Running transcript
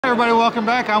everybody, welcome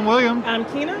back. I'm William. I'm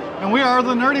Kina. And we are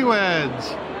the Nerdy Weds.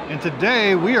 And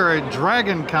today we are at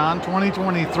Dragon Con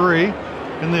 2023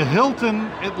 in the Hilton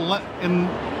in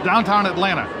downtown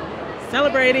Atlanta.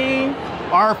 Celebrating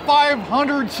our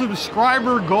 500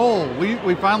 subscriber goal.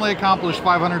 We finally accomplished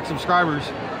 500 subscribers.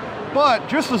 But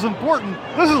just as important,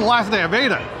 this is the last day of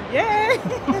VEDA. Yay!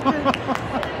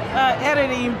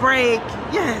 Editing break,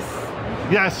 yes.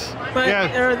 Yes. But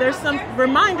yes. There's some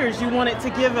reminders you wanted to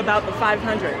give about the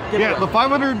 500 giveaway. Yeah, the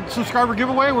 500 subscriber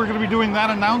giveaway, we're going to be doing that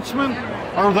announcement,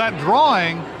 or that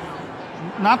drawing,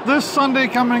 not this Sunday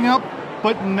coming up,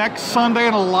 but next Sunday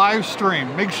in a live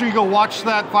stream. Make sure you go watch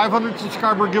that 500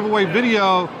 subscriber giveaway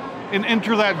video and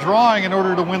enter that drawing in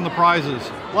order to win the prizes.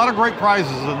 A lot of great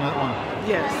prizes in that one.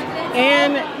 Yes.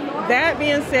 And that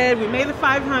being said, we made the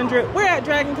 500. We're at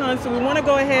Dragon Con, so we want to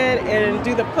go ahead and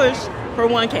do the push for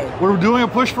 1K. We're doing a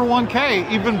push for 1K,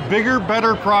 even bigger,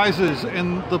 better prizes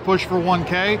in the push for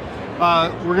 1K.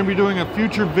 We're going to be doing a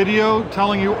future video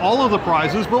telling you all of the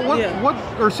prizes, but what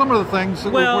are some of the things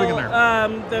that we're putting in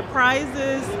there? The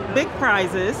prizes, big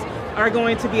prizes, are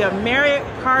going to be a Marriott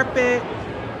carpet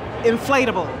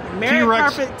inflatable,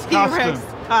 Marriott carpet T-Rex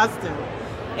costume.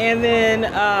 And then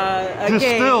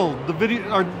Distilled,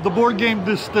 the board game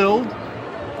Distilled,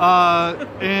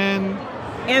 and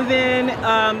then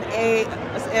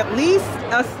at least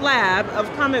a slab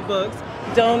of comic books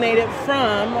donated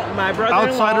from my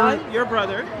brother-in-law, your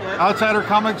brother. Yes. Outsider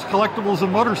Comics, Collectibles,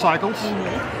 and Motorcycles.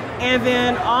 Mm-hmm. And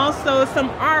then also some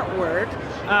artwork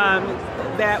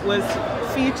that was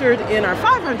featured in our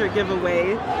 500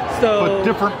 giveaway. But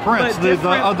different prints, the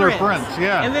other prints,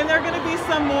 yeah. And then there are going to be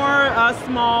some more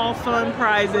small, fun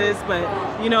prizes,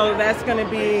 but you know, that's going to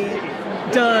be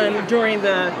done during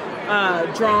the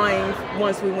drawing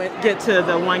once we get to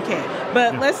the 1K.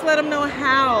 But let's let them know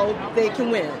how they can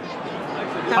win.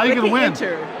 How you can win.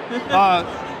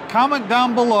 Comment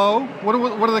down below. What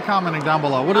are they commenting down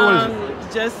below? What is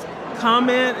it? Just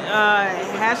comment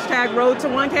hashtag road to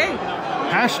 1K.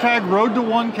 Hashtag road to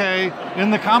 1K in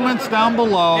the comments down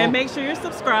below. And make sure you're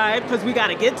subscribed because we got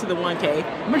to get to the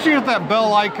 1K. Make sure you hit that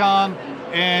bell icon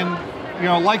and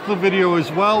like the video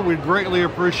as well. We'd greatly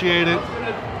appreciate it.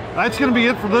 That's going to be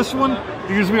it for this one.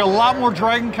 There's going to be a lot more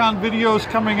Dragon Con videos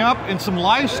coming up and some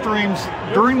live streams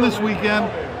during this weekend.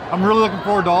 I'm really looking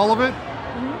forward to all of it.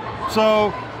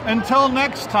 So until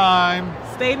next time,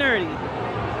 stay nerdy.